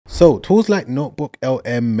So tools like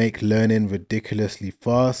NotebookLM make learning ridiculously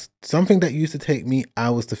fast. Something that used to take me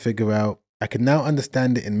hours to figure out, I can now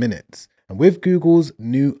understand it in minutes. And with Google's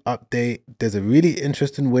new update, there's a really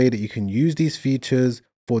interesting way that you can use these features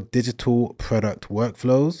for digital product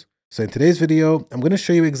workflows. So in today's video, I'm going to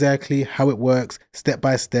show you exactly how it works step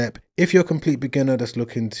by step if you're a complete beginner that's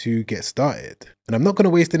looking to get started. And I'm not going to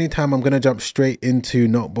waste any time. I'm going to jump straight into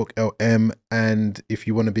NotebookLM. And if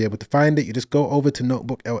you want to be able to find it, you just go over to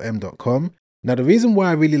notebooklm.com. Now, the reason why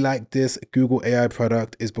I really like this Google AI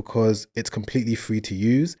product is because it's completely free to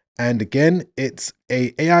use. And again, it's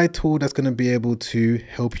an AI tool that's going to be able to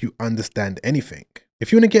help you understand anything.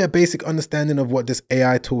 If you want to get a basic understanding of what this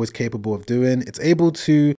AI tool is capable of doing, it's able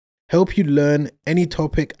to help you learn any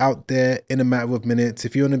topic out there in a matter of minutes.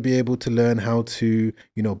 If you want to be able to learn how to,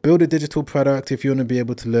 build a digital product, if you want to be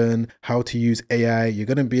able to learn how to use AI, you're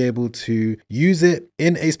going to be able to use it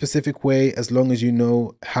in a specific way as long as you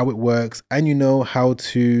know how it works and you know how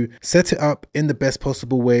to set it up in the best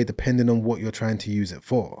possible way depending on what you're trying to use it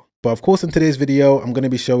for. But of course, in today's video, I'm going to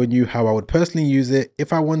be showing you how I would personally use it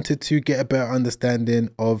if I wanted to get a better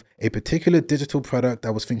understanding of a particular digital product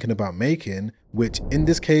I was thinking about making, which in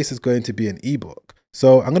this case is going to be an ebook.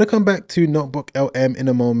 So I'm going to come back to NotebookLM in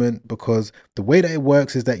a moment because the way that it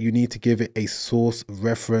works is that you need to give it a source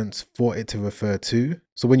reference for it to refer to.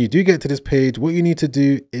 So when you do get to this page, what you need to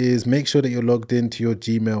do is make sure that you're logged into your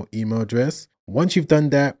Gmail email address. Once you've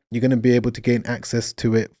done that, you're going to be able to gain access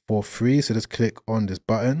to it for free. So just click on this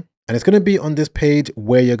button. And it's going to be on this page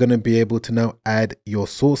where you're going to be able to now add your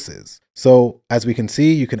sources. So as we can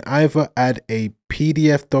see, you can either add a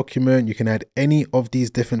PDF document, you can add any of these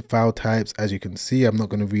different file types. As you can see, I'm not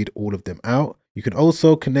going to read all of them out. You can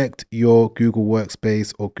also connect your Google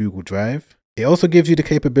Workspace or Google Drive. It also gives you the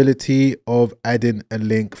capability of adding a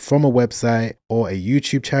link from a website or a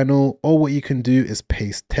YouTube channel, or what you can do is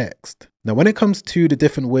paste text. Now, when it comes to the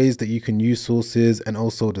different ways that you can use sources and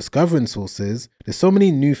also discovering sources, there's so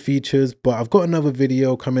many new features, but I've got another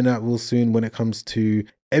video coming out real soon when it comes to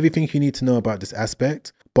everything you need to know about this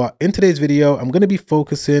aspect. But in today's video, I'm going to be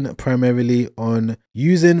focusing primarily on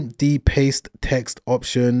using the paste text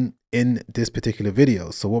option in this particular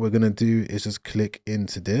video. So what we're going to do is just click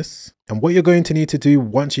into this. And what you're going to need to do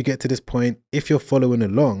once you get to this point, if you're following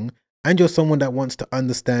along, and you're someone that wants to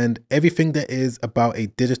understand everything there is about a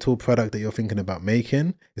digital product that you're thinking about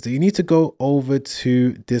making, is that you need to go over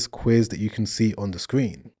to this quiz that you can see on the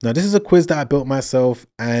screen. Now, this is a quiz that I built myself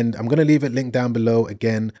and I'm going to leave it linked down below.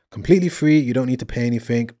 Again, completely free. You don't need to pay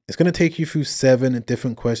anything. It's going to take you through 7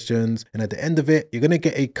 different questions. And at the end of it, you're going to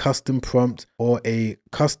get a custom prompt or a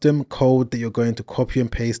custom code that you're going to copy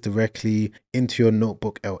and paste directly into your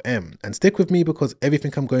NotebookLM. And stick with me because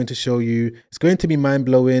everything I'm going to show you is going to be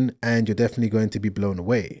mind-blowing and you're definitely going to be blown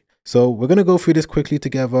away. So we're going to go through this quickly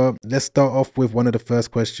together. Let's start off with one of the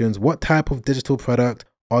first questions. What type of digital product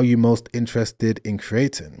are you most interested in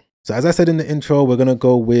creating? So as I said in the intro, we're going to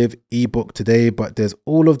go with ebook today, but there's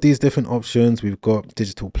all of these different options. We've got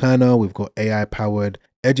digital planner, we've got AI powered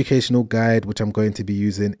educational guide, which I'm going to be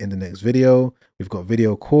using in the next video. We've got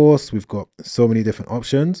video course, we've got so many different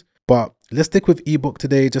options, but let's stick with ebook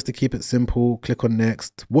today just to keep it simple. Click on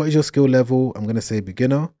next. What is your skill level? I'm going to say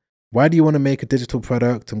beginner. Why do you want to make a digital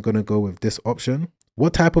product? I'm going to go with this option.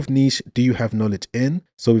 What type of niche do you have knowledge in?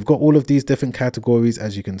 So we've got all of these different categories.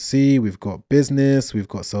 As you can see, we've got business, we've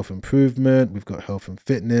got self-improvement, we've got health and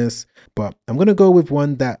fitness, but I'm going to go with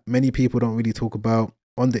one that many people don't really talk about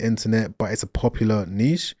on the internet, but it's a popular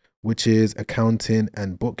niche, which is accounting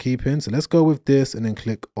and bookkeeping. So let's go with this and then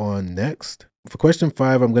click on next. For question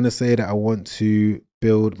 5, I'm going to say that I want to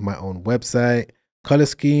build my own website. Color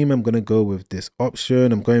scheme, I'm going to go with this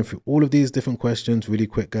option. I'm going through all of these different questions really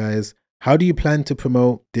quick, guys. How do you plan to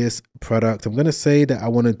promote this product? I'm going to say that I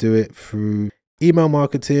want to do it through email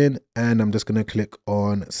marketing and I'm just going to click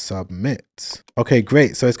on submit. Okay,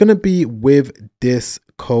 great. So it's going to be with this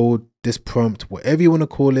code, this prompt, whatever you want to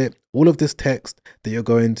call it, all of this text that you're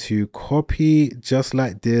going to copy just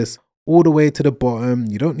like this all the way to the bottom.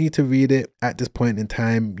 You don't need to read it at this point in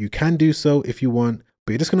time. You can do so if you want,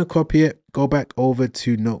 but you're just going to copy it, go back over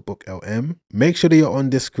to NotebookLM, make sure that you're on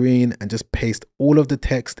this screen and just paste all of the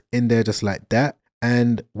text in there just like that.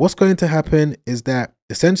 And what's going to happen is that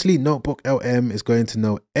essentially NotebookLM is going to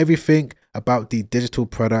know everything about the digital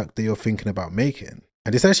product that you're thinking about making.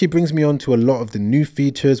 And this actually brings me on to a lot of the new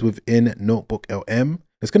features within NotebookLM.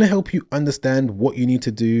 It's going to help you understand what you need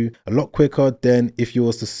to do a lot quicker than if you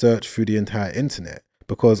was to search through the entire internet.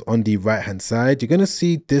 Because on the right hand side, you're going to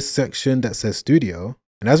see this section that says studio.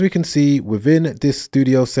 And as we can see within this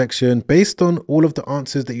studio section, based on all of the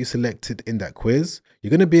answers that you selected in that quiz,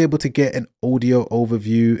 you're going to be able to get an audio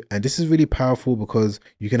overview. And this is really powerful because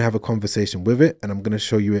you can have a conversation with it. And I'm going to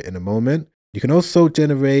show you it in a moment. You can also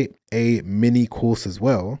generate a mini course as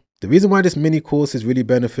well. The reason why this mini course is really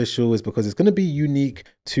beneficial is because it's going to be unique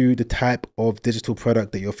to the type of digital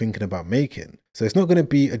product that you're thinking about making. So it's not going to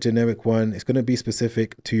be a generic one. It's going to be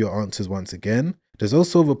specific to your answers once again. There's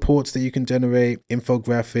also reports that you can generate,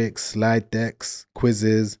 infographics, slide decks,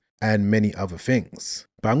 quizzes, and many other things.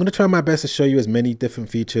 But I'm going to try my best to show you as many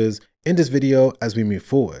different features in this video as we move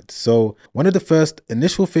forward. So one of the first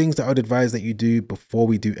initial things that I would advise that you do before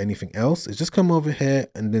we do anything else is just come over here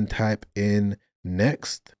and then type in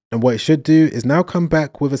next. And what it should do is now come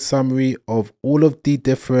back with a summary of all of the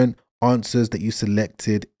different answers that you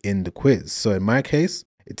selected in the quiz. So in my case,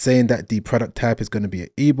 it's saying that the product type is going to be an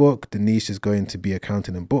ebook. The niche is going to be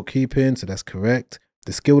accounting and bookkeeping. So that's correct.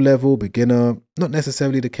 The skill level, beginner, not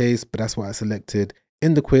necessarily the case, but that's what I selected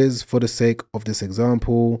in the quiz for the sake of this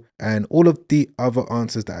example, and all of the other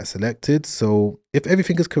answers that I selected. So if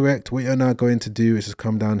everything is correct, what you're now going to do is just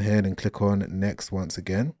come down here and click on next once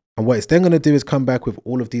again. And what it's then going to do is come back with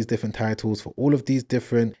all of these different titles for all of these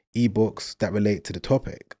different ebooks that relate to the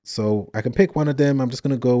topic. So I can pick one of them. I'm just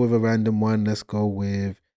going to go with a random one. Let's go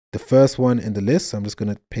with the first one in the list. So I'm just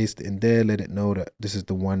going to paste it in there, let it know that this is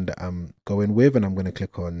the one that I'm going with, and I'm going to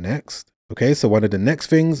click on next. Okay, so one of the next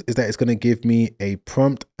things is that it's going to give me a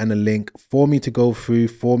prompt and a link for me to go through,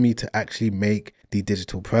 for me to actually make the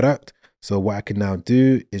digital product. So what I can now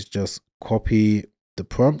do is just copy the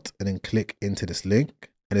prompt and then click into this link.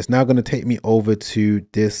 And it's now going to take me over to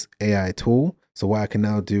this AI tool. So what I can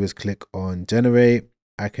now do is click on generate.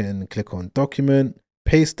 I can click on document,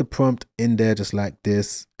 paste the prompt in there just like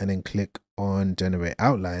this, and then click on generate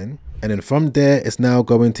outline. And then from there, it's now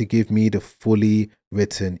going to give me the fully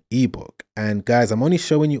written ebook. And guys, I'm only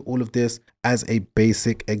showing you all of this as a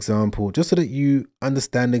basic example, just so that you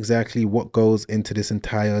understand exactly what goes into this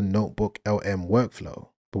entire NotebookLM workflow.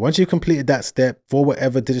 But once you've completed that step for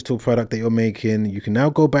whatever digital product that you're making, you can now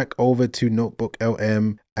go back over to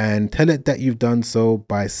NotebookLM and tell it that you've done so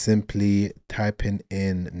by simply typing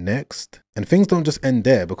in next. And things don't just end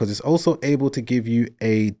there, because it's also able to give you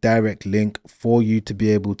a direct link for you to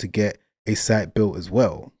be able to get a site built as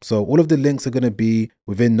well. So all of the links are going to be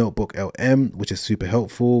within NotebookLM, which is super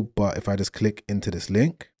helpful. But if I just click into this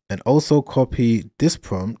link and also copy this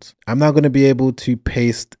prompt, I'm now going to be able to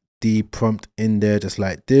paste the prompt in there just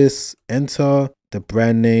like this, enter the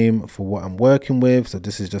brand name for what I'm working with. So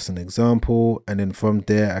this is just an example. And then from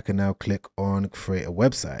there, I can now click on create a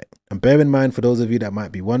website. And bear in mind, for those of you that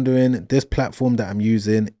might be wondering, this platform that I'm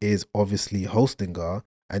using is obviously Hostinger.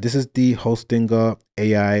 And this is the Hostinger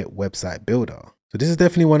AI website builder. So this is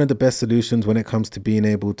definitely one of the best solutions when it comes to being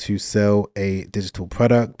able to sell a digital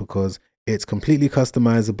product, because it's completely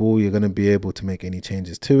customizable. You're going to be able to make any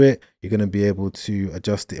changes to it. You're going to be able to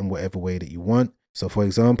adjust it in whatever way that you want. So for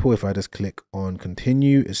example, if I just click on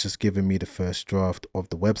continue, it's just giving me the first draft of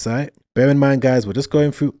the website. Bear in mind, guys, we're just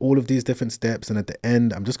going through all of these different steps. And at the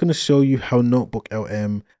end, I'm just going to show you how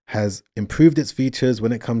NotebookLM has improved its features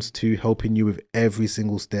when it comes to helping you with every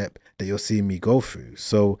single step that you're seeing me go through.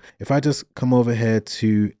 So if I just come over here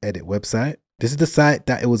to edit website, this is the site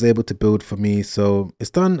that it was able to build for me. So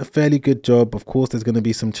it's done a fairly good job. Of course, there's going to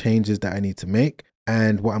be some changes that I need to make.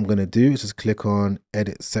 And what I'm going to do is just click on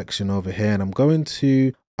edit section over here. And I'm going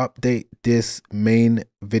to update this main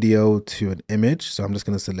video to an image. So I'm just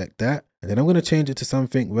going to select that. And then I'm going to change it to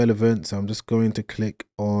something relevant. So I'm just going to click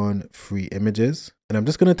on free images. And I'm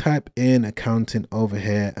just going to type in accounting over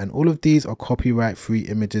here. And all of these are copyright free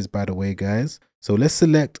images, by the way, guys. So let's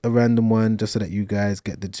select a random one just so that you guys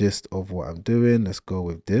get the gist of what I'm doing. Let's go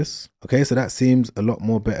with this. Okay, so that seems a lot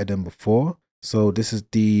more better than before. So this is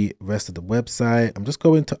the rest of the website. I'm just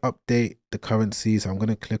going to update the currency. So I'm going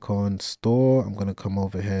to click on store. I'm going to come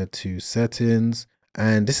over here to settings.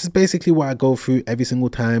 And this is basically what I go through every single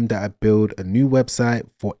time that I build a new website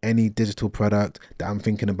for any digital product that I'm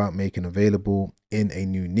thinking about making available in a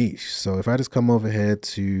new niche. So if I just come over here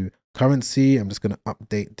to currency, I'm just going to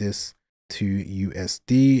update this to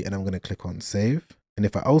USD, and I'm going to click on save. And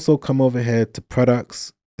if I also come over here to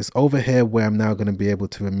products, it's over here where I'm now going to be able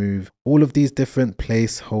to remove all of these different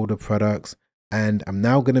placeholder products. And I'm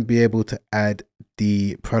now going to be able to add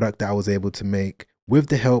the product that I was able to make with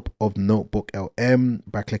the help of NotebookLM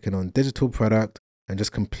by clicking on digital product and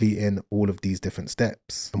just completing all of these different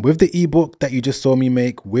steps. And with the ebook that you just saw me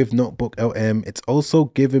make with NotebookLM, it's also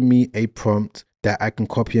given me a prompt that I can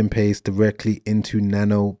copy and paste directly into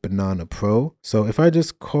Nano Banana Pro. So if I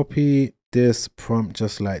just copy this prompt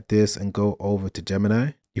just like this and go over to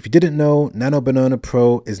Gemini, If you didn't know, Nano Banana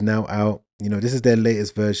Pro is now out. This is their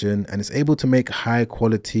latest version and it's able to make high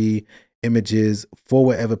quality images for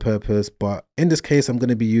whatever purpose. But in this case, I'm going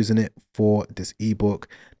to be using it for this ebook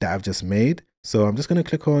that I've just made. So I'm just going to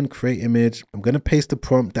click on create image. I'm going to paste the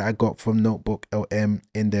prompt that I got from NotebookLM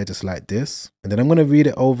in there just like this. And then I'm going to read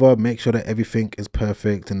it over, make sure that everything is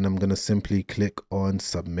perfect. And I'm going to simply click on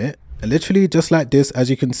submit. And literally just like this, as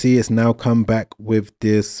you can see, it's now come back with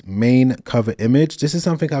this main cover image. This is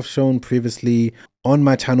something I've shown previously on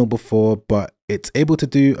my channel before, but it's able to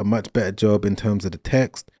do a much better job in terms of the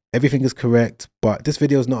text. Everything is correct, but this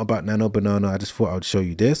video is not about Nano Banana. I just thought I would show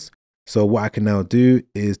you this. So what I can now do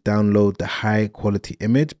is download the high quality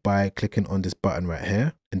image by clicking on this button right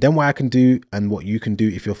here. And then what I can do, and what you can do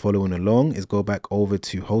if you're following along, is go back over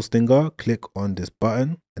to Hostinger, click on this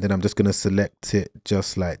button, and then I'm just going to select it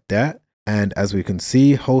just like that. And as we can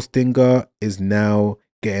see, Hostinger is now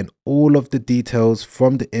getting all of the details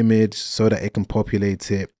from the image so that it can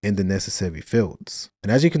populate it in the necessary fields.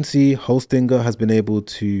 And as you can see, Hostinger has been able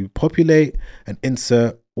to populate and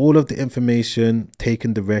insert all of the information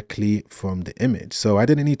taken directly from the image. So I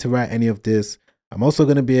didn't need to write any of this. I'm also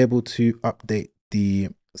going to be able to update the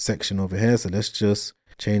section over here. So let's just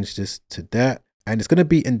change this to that. And it's going to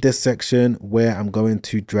be in this section where I'm going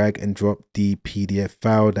to drag and drop the PDF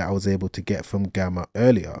file that I was able to get from Gamma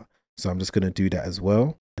earlier. So I'm just going to do that as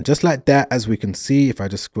well. And just like that, as we can see, if I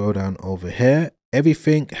just scroll down over here,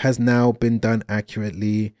 everything has now been done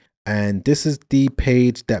accurately. And this is the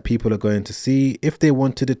page that people are going to see if they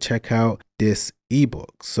wanted to check out this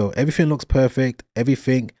ebook. So everything looks perfect.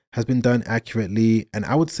 Everything has been done accurately. And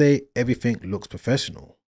I would say everything looks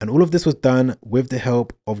professional. And all of this was done with the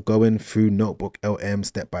help of going through NotebookLM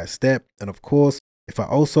step by step. And of course, if I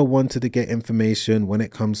also wanted to get information when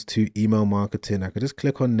it comes to email marketing, I could just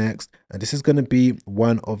click on next. And this is going to be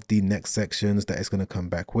one of the next sections that it's going to come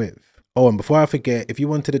back with. Oh, and before I forget, if you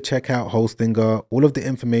wanted to check out Hostinger, all of the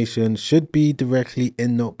information should be directly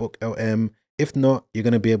in NotebookLM. If not, you're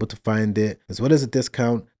going to be able to find it as well as a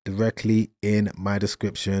discount directly in my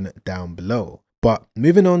description down below. But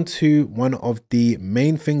moving on to one of the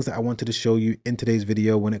main things that I wanted to show you in today's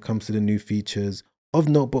video when it comes to the new features of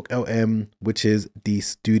NotebookLM, which is the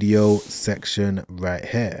studio section right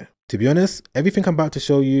here. To be honest, everything I'm about to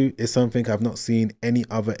show you is something I've not seen any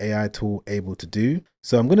other AI tool able to do.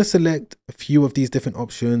 So I'm going to select a few of these different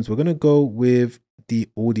options. We're going to go with the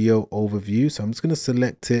audio overview. So I'm just going to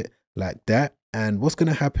select it like that. And what's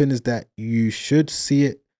going to happen is that you should see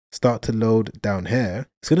it start to load down here.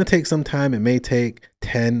 It's going to take some time. It may take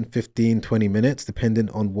 10, 15, 20 minutes, depending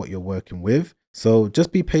on what you're working with. So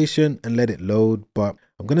just be patient and let it load. But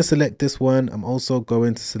I'm going to select this one. I'm also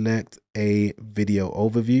going to select a video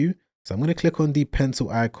overview. So I'm going to click on the pencil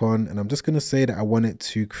icon and I'm just going to say that I want it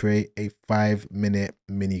to create a 5-minute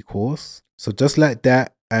mini course. So just like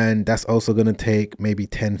that. And that's also going to take maybe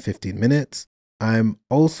 10, 15 minutes. I'm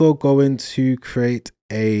also going to create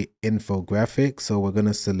a infographic. So we're going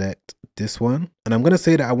to select this one. And I'm going to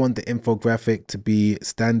say that I want the infographic to be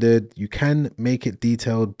standard. You can make it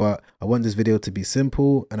detailed, but I want this video to be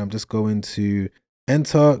simple. And I'm just going to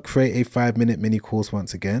enter, create a 5-minute mini course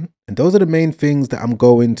once again. And those are the main things that I'm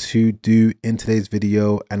going to do in today's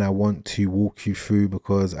video. And I want to walk you through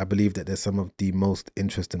because I believe that there's some of the most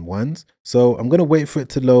interesting ones. So I'm going to wait for it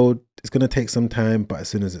to load. It's going to take some time, but as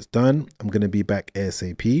soon as it's done, I'm going to be back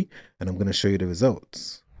ASAP and I'm going to show you the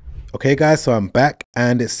results. Okay guys, so I'm back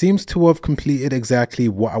and it seems to have completed exactly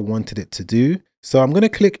what I wanted it to do. So I'm going to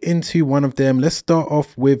click into one of them. Let's start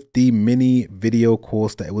off with the mini video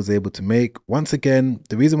course that it was able to make. Once again,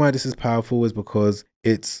 the reason why this is powerful is because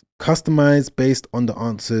it's customized based on the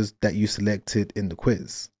answers that you selected in the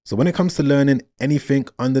quiz. So when it comes to learning anything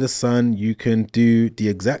under the sun, you can do the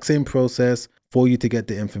exact same process for you to get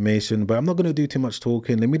the information, but I'm not going to do too much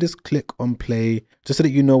talking. Let me just click on play just so that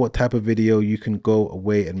you know what type of video you can go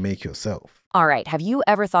away and make yourself. All right, have you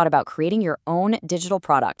ever thought about creating your own digital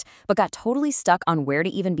product, but got totally stuck on where to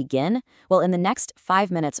even begin? Well, in the next 5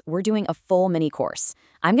 minutes, we're doing a full mini course.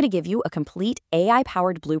 I'm going to give you a complete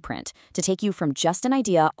AI-powered blueprint to take you from just an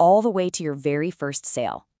idea all the way to your very first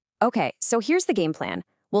sale. Okay, so here's the game plan.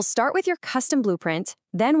 We'll start with your custom blueprint,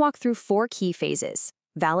 then walk through 4 key phases: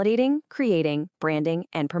 validating, creating, branding,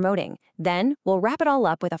 and promoting. Then we'll wrap it all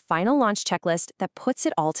up with a final launch checklist that puts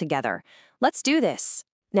it all together. Let's do this.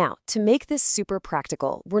 Now, to make this super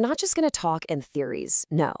practical, we're not just going to talk in theories.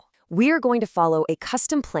 No, we are going to follow a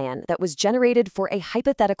custom plan that was generated for a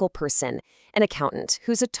hypothetical person, an accountant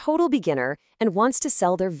who's a total beginner and wants to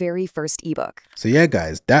sell their very first ebook. So yeah,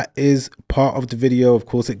 guys, that is part of the video. Of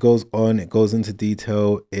course, it goes on, it goes into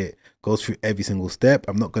detail. It goes through every single step.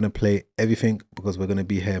 I'm not going to play everything because we're going to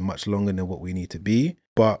be here much longer than what we need to be.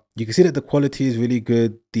 But you can see that the quality is really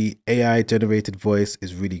good. The AI generated voice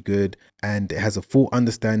is really good, and it has a full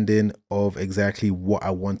understanding of exactly what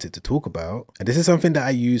I want it to talk about. And this is something that I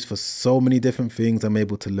use for so many different things. I'm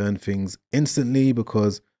able to learn things instantly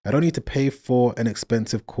because I don't need to pay for an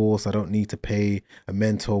expensive course. I don't need to pay a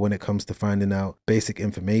mentor when it comes to finding out basic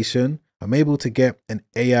information. I'm able to get an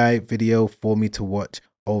AI video for me to watch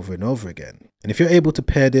over and over again. And if you're able to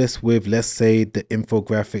pair this with, let's say, the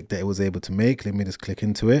infographic that it was able to make, let me just click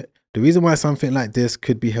into it. The reason why something like this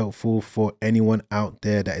could be helpful for anyone out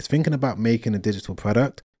there that is thinking about making a digital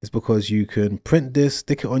product is because you can print this,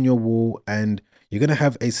 stick it on your wall, and you're going to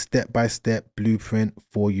have a step-by-step blueprint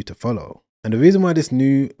for you to follow. And the reason why this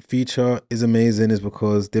new feature is amazing is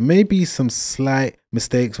because there may be some slight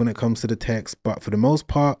mistakes when it comes to the text, but for the most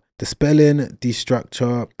part, the spelling, the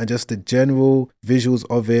structure, and just the general visuals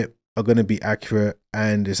of it are going to be accurate,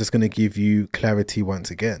 and it's just going to give you clarity once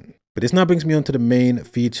again. But this now brings me on to the main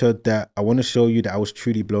feature that I want to show you that I was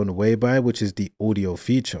truly blown away by, which is the audio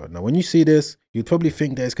feature. Now, when you see this, you'd probably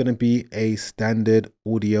think that it's going to be a standard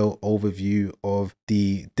audio overview of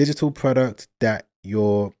the digital product that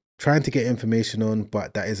you're trying to get information on,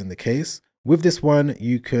 but that isn't the case. With this one,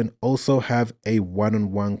 you can also have a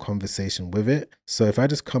one-on-one conversation with it. So if I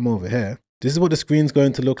just come over here, this is what the screen's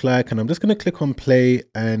going to look like. And I'm just going to click on play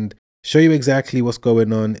and show you exactly what's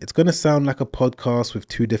going on. It's going to sound like a podcast with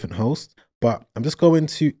two different hosts, but I'm just going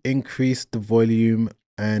to increase the volume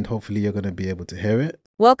and hopefully you're going to be able to hear it.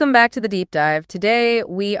 Welcome back to the deep dive. Today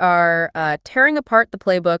we are tearing apart the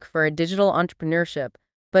playbook for a digital entrepreneurship,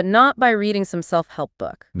 but not by reading some self-help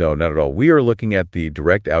book. No, not at all. We are looking at the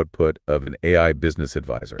direct output of an AI business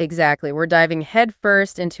advisor. Exactly. We're diving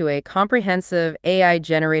headfirst into a comprehensive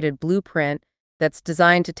AI-generated blueprint that's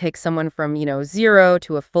designed to take someone from, zero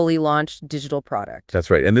to a fully launched digital product. That's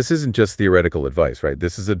right. And this isn't just theoretical advice, right?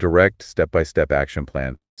 This is a direct step-by-step action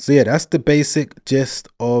plan. So yeah, that's the basic gist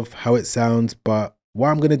of how it sounds. But what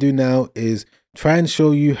I'm going to do now is try and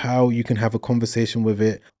show you how you can have a conversation with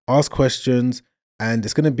it, ask questions, and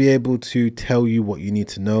it's going to be able to tell you what you need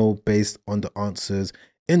to know based on the answers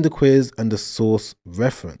in the quiz and the source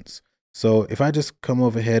reference. So if I just come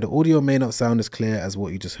over here, the audio may not sound as clear as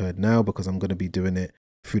what you just heard now because I'm going to be doing it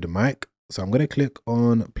through the mic. So I'm going to click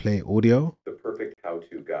on play audio. The perfect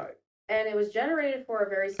how-to guide. And it was generated for a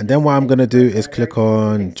very specific. And then what I'm going to do is click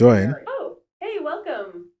on join. Oh, hey,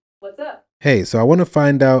 welcome. What's up? Hey, so I want to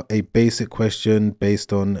find out a basic question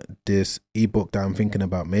based on this ebook that I'm thinking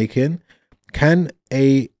about making. Can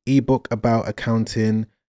a ebook about accounting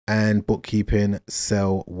and bookkeeping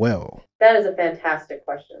sell well? That is a fantastic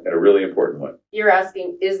question. And a really important one. You're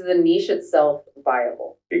asking, is the niche itself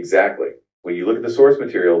viable? Exactly. When you look at the source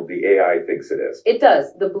material, the AI thinks it is. It does.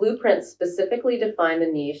 The blueprint specifically defined the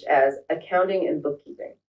niche as accounting and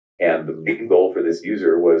bookkeeping. And the main goal for this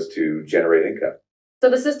user was to generate income. So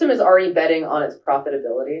the system is already betting on its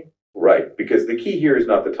profitability. Right, because the key here is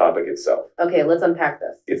not the topic itself. Okay, let's unpack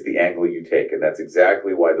this. It's the angle you take, and that's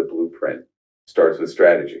exactly why the blueprint starts with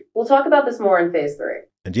strategy. We'll talk about this more in phase 3.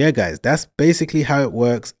 And yeah, guys, that's basically how it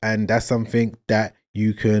works. And that's something that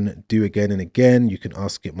you can do again and again. You can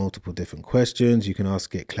ask it multiple different questions. You can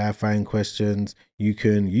ask it clarifying questions. You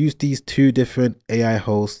can use these two different AI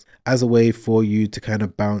hosts as a way for you to kind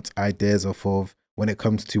of bounce ideas off of when it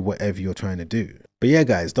comes to whatever you're trying to do. But yeah,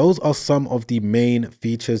 guys, those are some of the main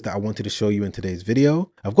features that I wanted to show you in today's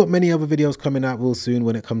video. I've got many other videos coming out real soon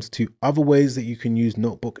when it comes to other ways that you can use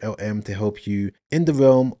NotebookLM to help you in the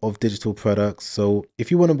realm of digital products. So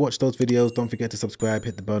if you want to watch those videos, don't forget to subscribe,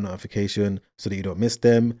 hit the bell notification so that you don't miss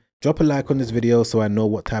them. Drop a like on this video so I know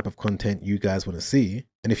what type of content you guys want to see.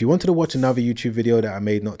 And if you wanted to watch another YouTube video that I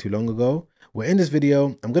made not too long ago, well, in this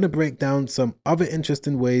video, I'm going to break down some other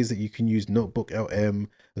interesting ways that you can use NotebookLM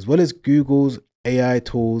as well as Google's AI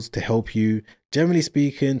tools to help you, generally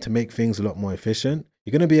speaking, to make things a lot more efficient.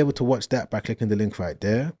 You're going to be able to watch that by clicking the link right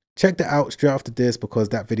there. Check that out straight after this because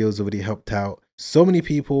that video has already helped out so many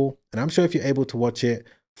people. And I'm sure if you're able to watch it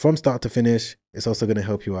from start to finish, it's also going to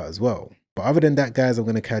help you out as well. But other than that, guys, I'm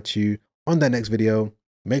going to catch you on that next video.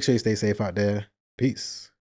 Make sure you stay safe out there. Peace.